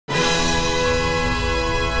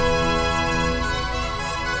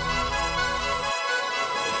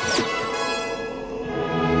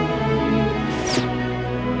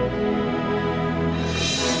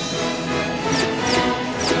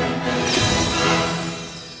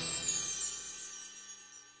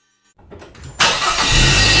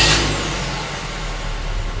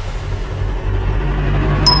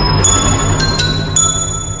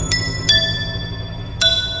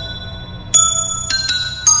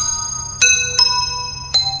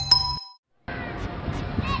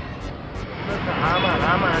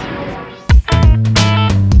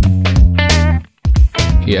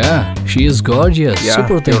Yeah, she is gorgeous. Yeah,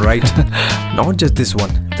 super thing. You're right. Not just this one.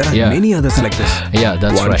 There are many others like this. Yeah,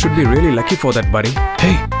 that's one right. Should be really lucky for that, buddy.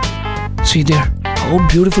 Hey, see there. How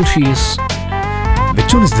beautiful she is.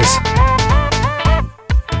 Which one is this?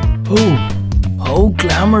 Oh, how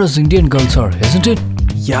glamorous Indian girls are, isn't it?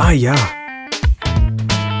 Yeah.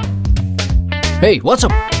 Hey, what's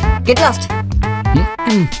up? Get lost.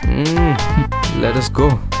 Let us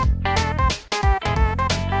go.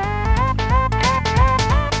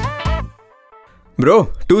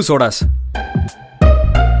 Bro, 2 sodas.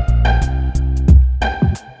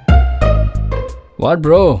 What,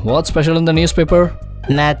 bro? What's special in the newspaper?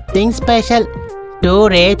 Nothing special. 2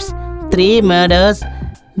 rapes, 3 murders,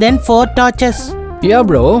 then 4 tortures. Yeah,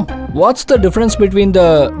 bro. What's the difference between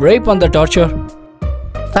the rape and the torture?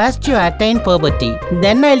 First you attain puberty,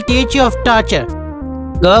 then I'll teach you of torture.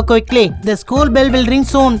 Go quickly, the school bell will ring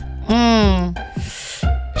soon.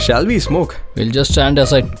 Shall we smoke? We'll just stand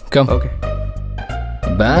aside. Come. Okay.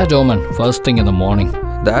 Bad omen, first thing in the morning.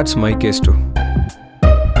 That's my case too.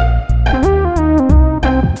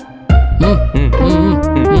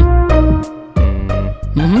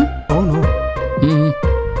 Oh no.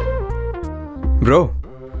 Bro,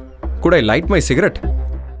 could I light my cigarette?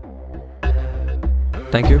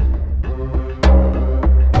 Thank you.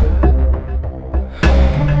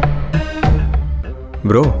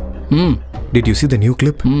 Bro, did you see the new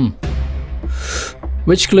clip?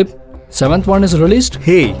 Which clip? 7th one is released?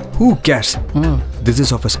 Hey, who cares? This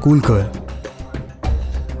is of a school girl.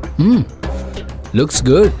 Looks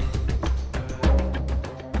good.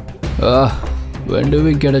 When do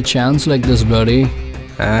we get a chance like this, buddy?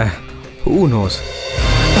 Who knows?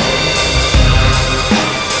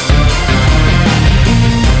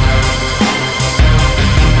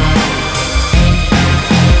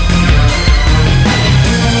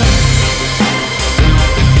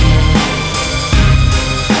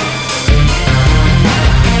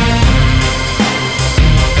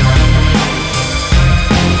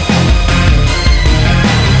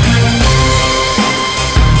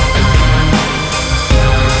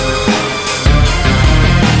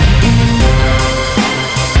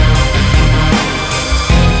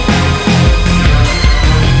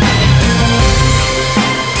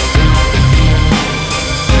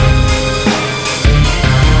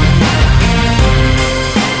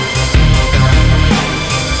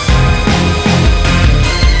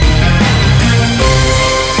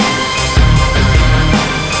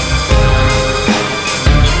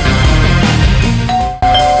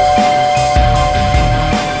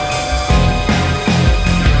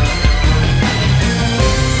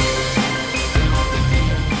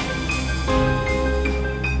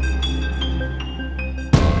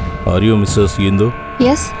 Are you Mrs. Yindu?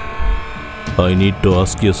 Yes. I need to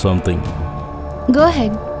ask you something. Go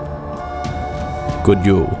ahead. Could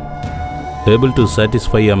you able to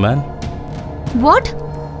satisfy a man? What?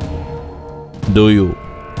 Do you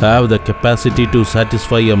have the capacity to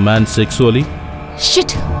satisfy a man sexually?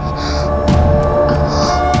 Shit.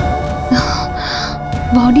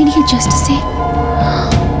 What did he just say?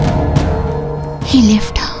 He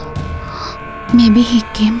left. Maybe he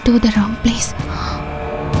came to the wrong place.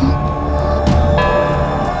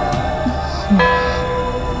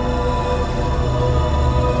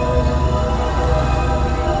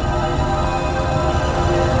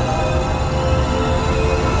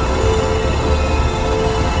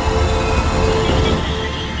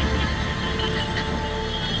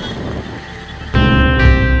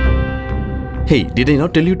 Hey, did I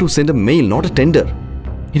not tell you to send a mail, not a tender?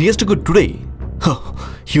 It has to go today.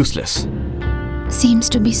 Useless. Seems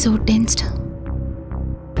to be so tensed.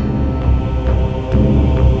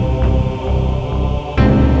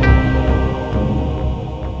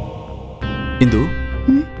 Indu?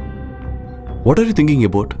 What are you thinking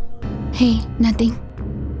about? Hey, nothing.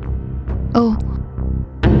 Oh.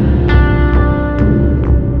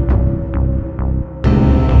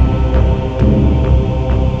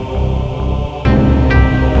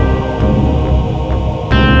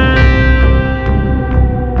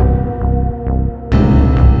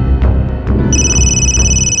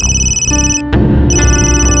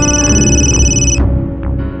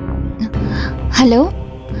 Hello?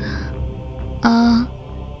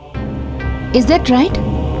 Is that right?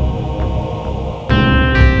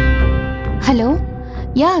 Hello?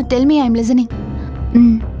 Yeah, tell me, I'm listening.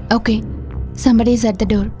 Okay. Somebody is at the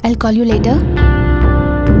door. I'll call you later.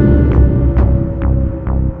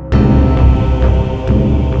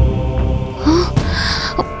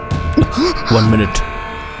 One minute.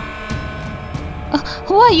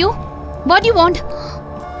 Who are you? What do you want?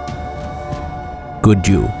 Could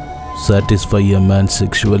you satisfy a man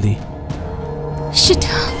sexually? Shit.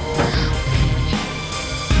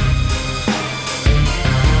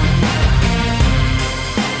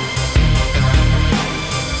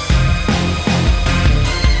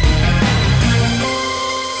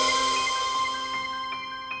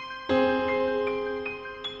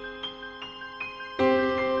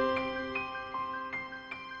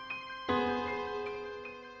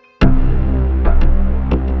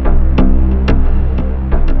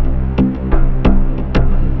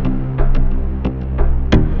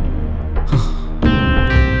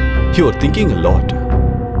 You're thinking a lot.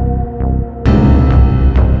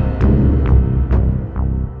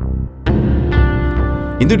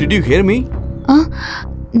 Indu, did you hear me?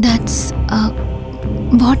 That's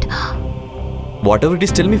what? Whatever it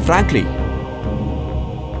is, tell me frankly.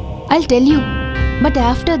 I'll tell you. But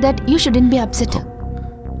after that, you shouldn't be upset.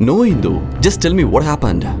 No, Indu. Just tell me what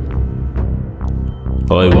happened. I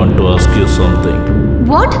want to ask you something.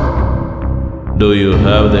 What? Do you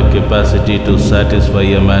have the capacity to satisfy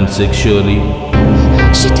a man sexually?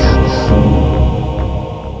 Shit.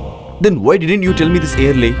 Then why didn't you tell me this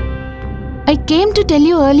early? I came to tell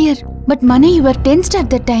you earlier, but Manu, you were tensed at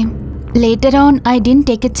that time. Later on, I didn't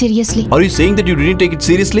take it seriously. Are you saying that you didn't take it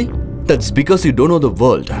seriously? That's because you don't know the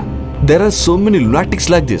world. There are so many lunatics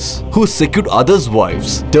like this who secured others'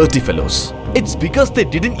 wives, dirty fellows. It's because they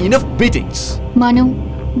didn't enough beatings. Manu,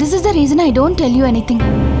 this is the reason I don't tell you anything.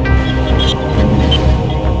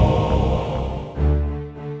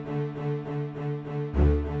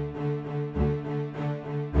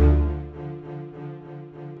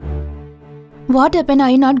 What happened? Are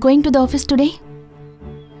you not going to the office today?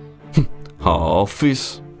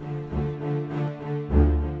 Office?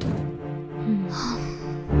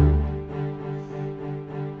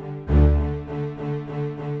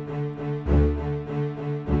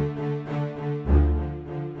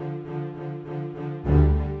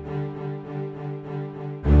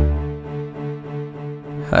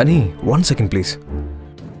 Honey, 1 second please.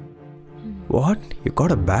 What? You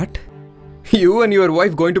got a bat? You and your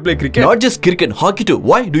wife going to play cricket? Not just cricket, hockey too.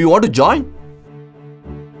 Why? Do you want to join?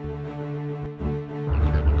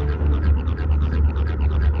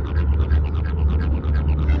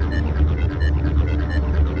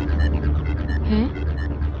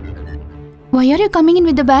 Why are you coming in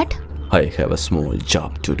with the bat? I have a small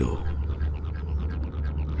job to do.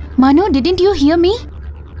 Manu, didn't you hear me?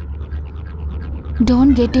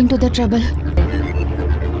 Don't get into the trouble.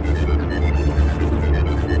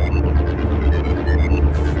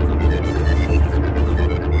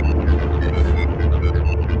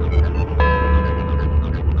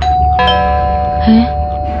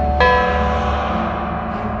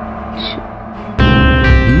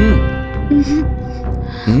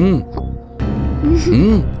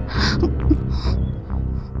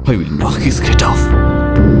 I will knock his head off.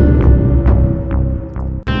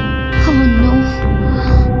 Oh no.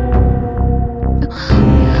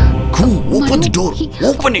 Go, open Manu, the door.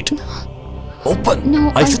 Open it. Open.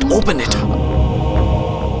 No, I said won't. open it.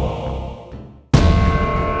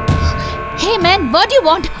 Hey man, what do you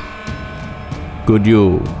want? Could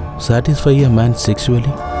you satisfy a man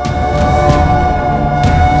sexually?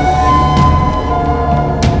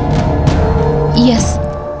 Yes.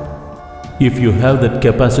 If you have that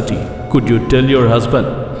capacity, could you tell your husband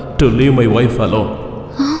to leave my wife alone?